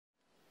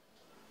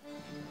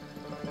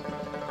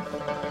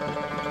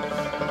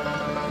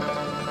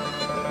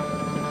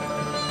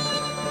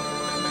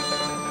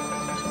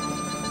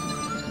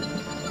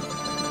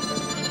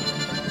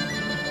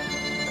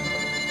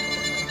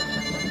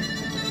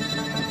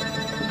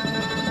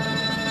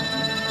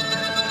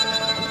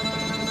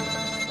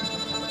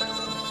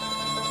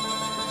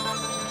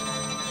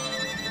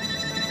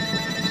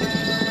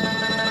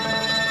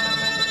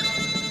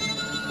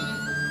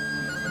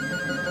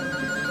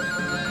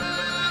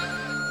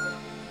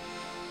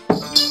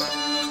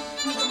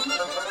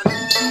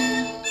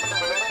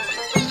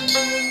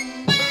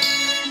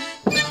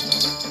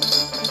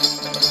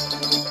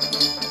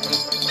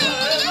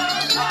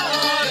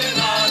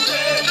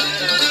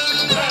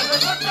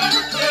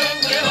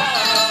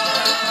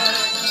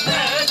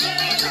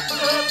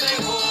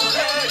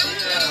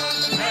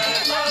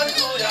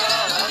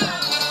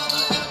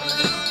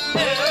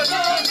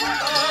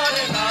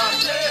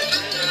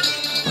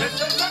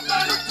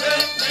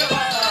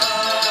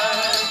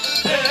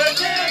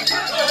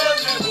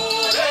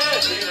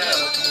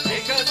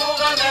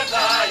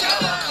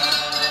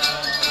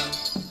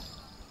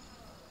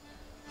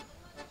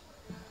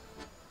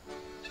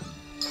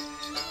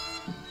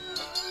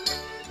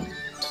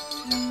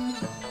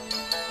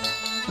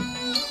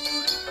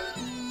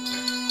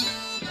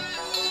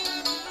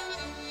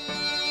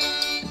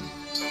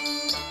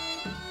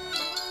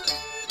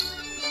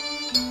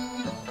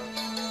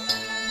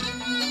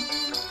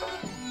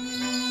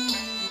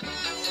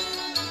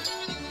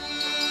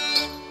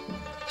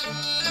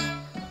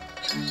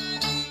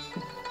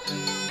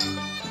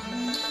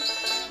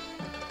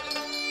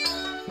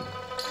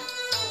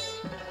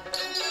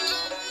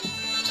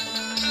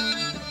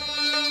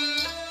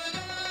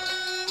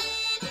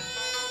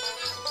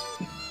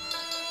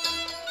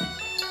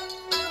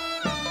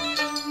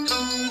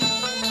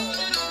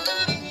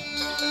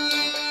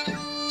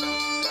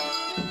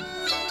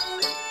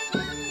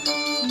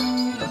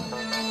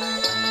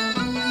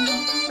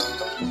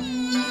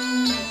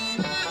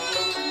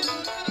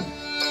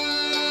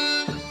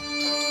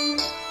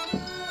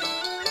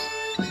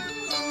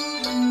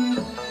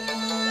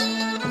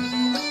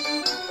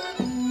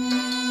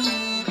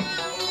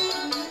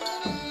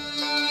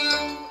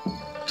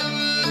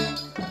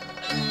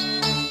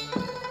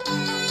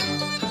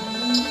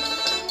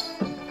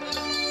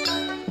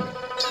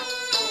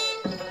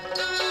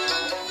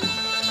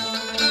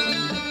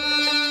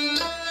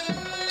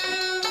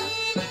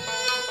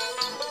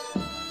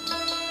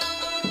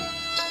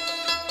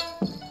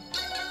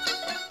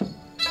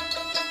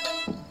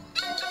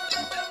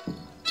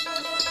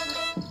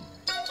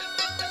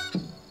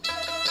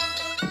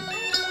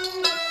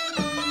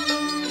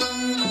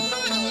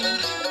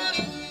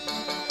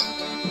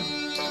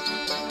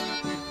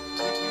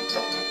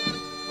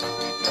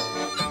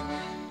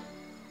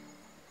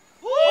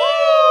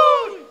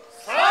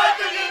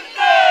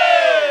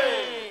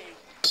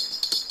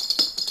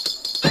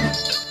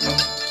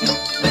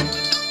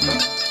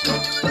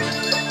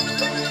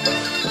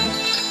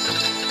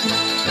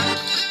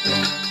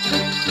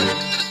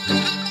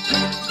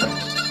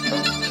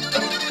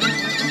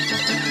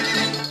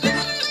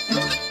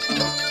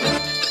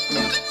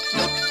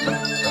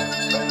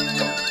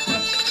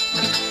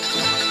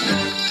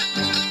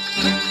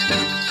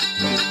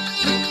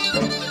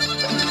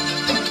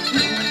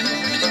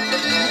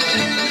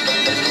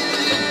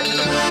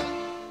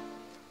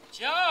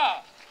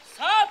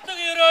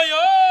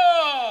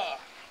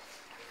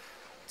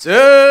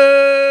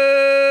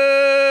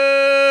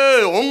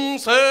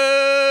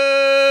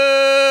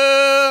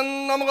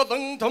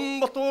хамжиргалан том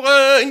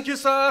ботугай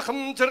инкиса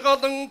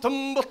хамжиргалан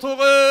том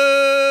ботугай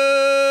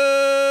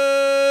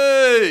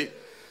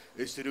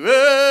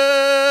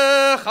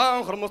эсрвэ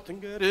хан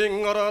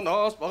хормотнгэрийн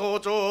аранаас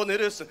багожоо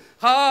нэрэсэн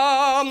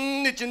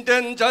хаан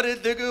ничэндэн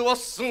жарилэг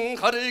болсон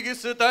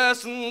харигис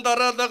дайсан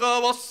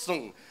даралга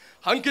болсон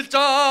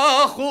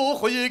한길자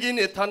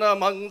호호이기니 타나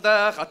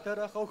망다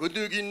가타라호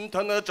흐르긴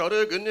타나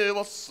저르그네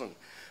왔승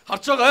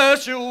harçağa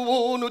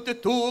şuunu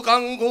te tu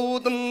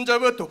kangodum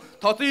jabetu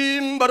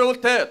tatim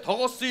barolte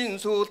tosin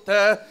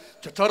sulte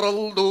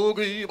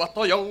çaraldığı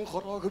batayan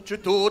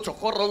kara tu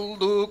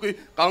çokaraldığı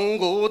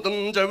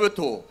kangodum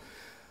jabetu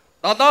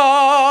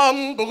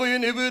Dadam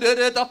bugün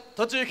ibirere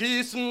daptacı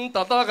kisin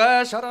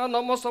dadaga şara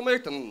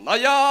namosamektin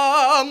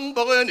Nayam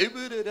bugün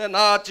ibirere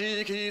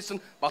naci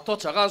kisin Bato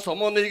çagan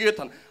somon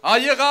igitan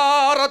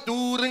Ayıgara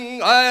durun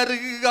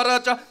ayrı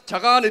garaca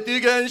Çagan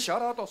itigen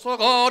şara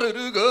dosagar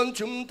ırgın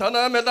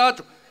çümtana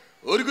medacuk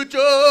Örgücü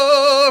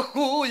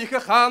hu iki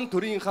han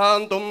turin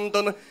han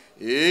domdan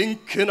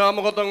İnkin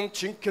amgadın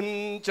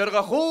çinkin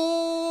cerga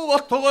hu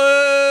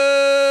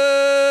vatogay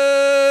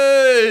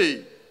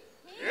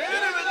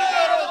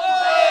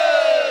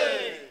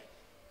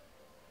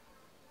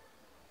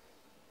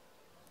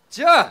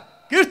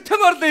자, 그렇다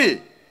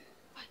말디.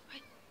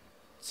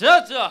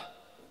 자.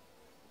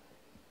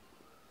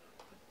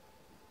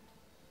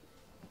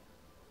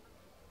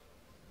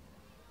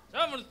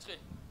 자, 뭐지?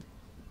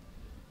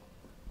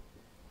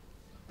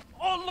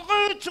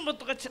 얼른 좀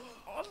어떡하지?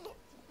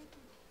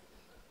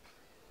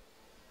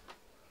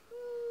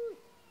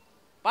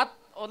 밭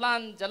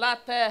올란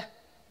잘라테.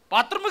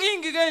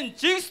 바트르먹인 기간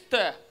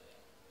징스테.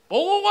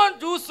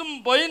 보고관 주스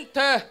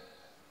보인테.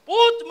 못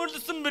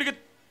물렸음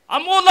미르게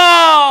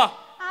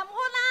아무나.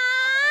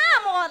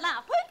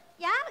 Ой,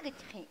 яаргаж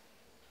юм.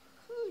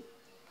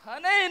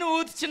 Ханаа энэ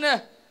үүд чинь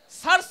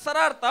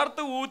сараар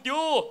дардаг үүд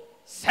юу?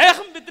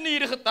 Сайхан бидний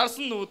ирэхэд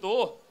дарсан үүд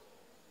үү?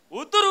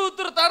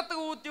 Өдөр дардаг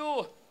үүд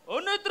юу?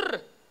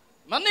 Өнөөдөр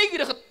манайг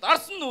ирэхэд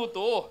дарсан үүд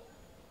үү?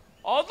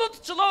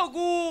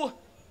 Олодчлоогүй.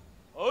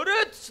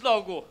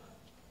 Өрөөдчлоогүй.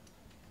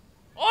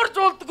 Орж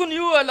болдгүй нь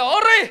юу байлаа?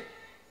 Орой.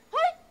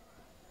 Хой.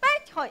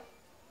 Байж хой.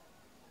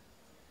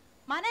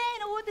 Манай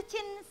энэ үүд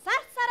чинь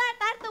сараар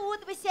дардаг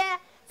үүд биш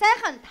ээ.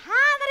 Сайхан та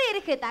нарын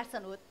ирэхэд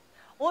дарсан үүд.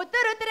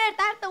 Өдрөөр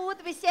дардаг үүд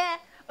биш ээ.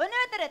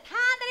 Өнөөдөр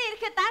та нарын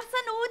ирэхэд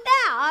дарсан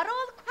үүдээ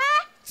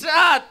оруулах.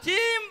 За,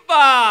 тийм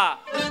ба.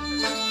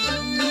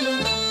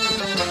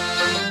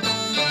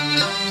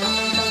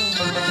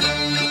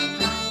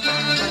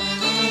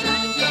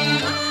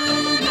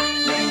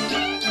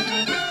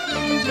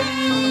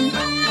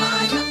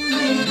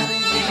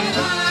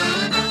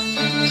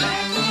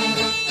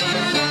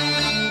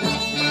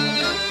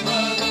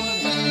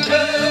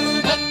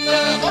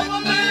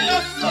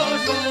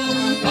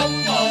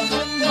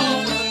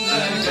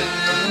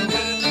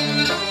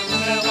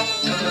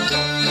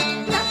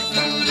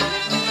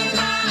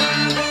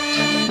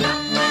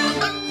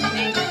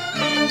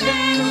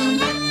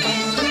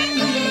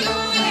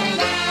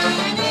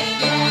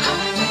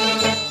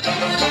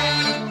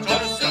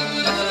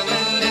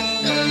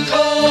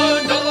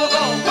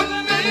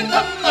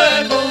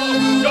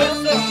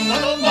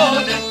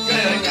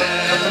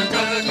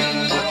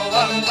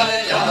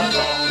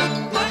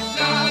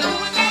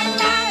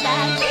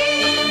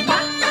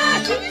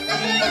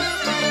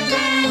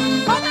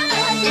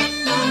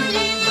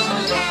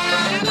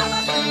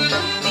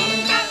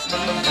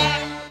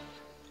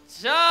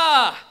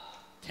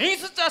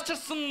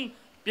 Ачирсан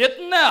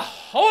бидний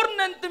ховор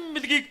нандин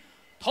мэлгийг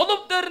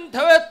толов дээр нь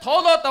тавиад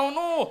тоолоод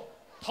авна уу?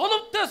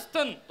 Толовтойс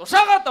нь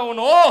душаагаад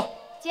авна уу?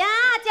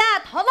 За,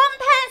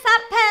 толомтай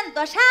савтай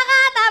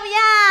душаагаад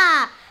авъя.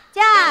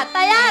 За,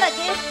 даяар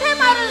гэртээ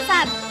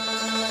марсан.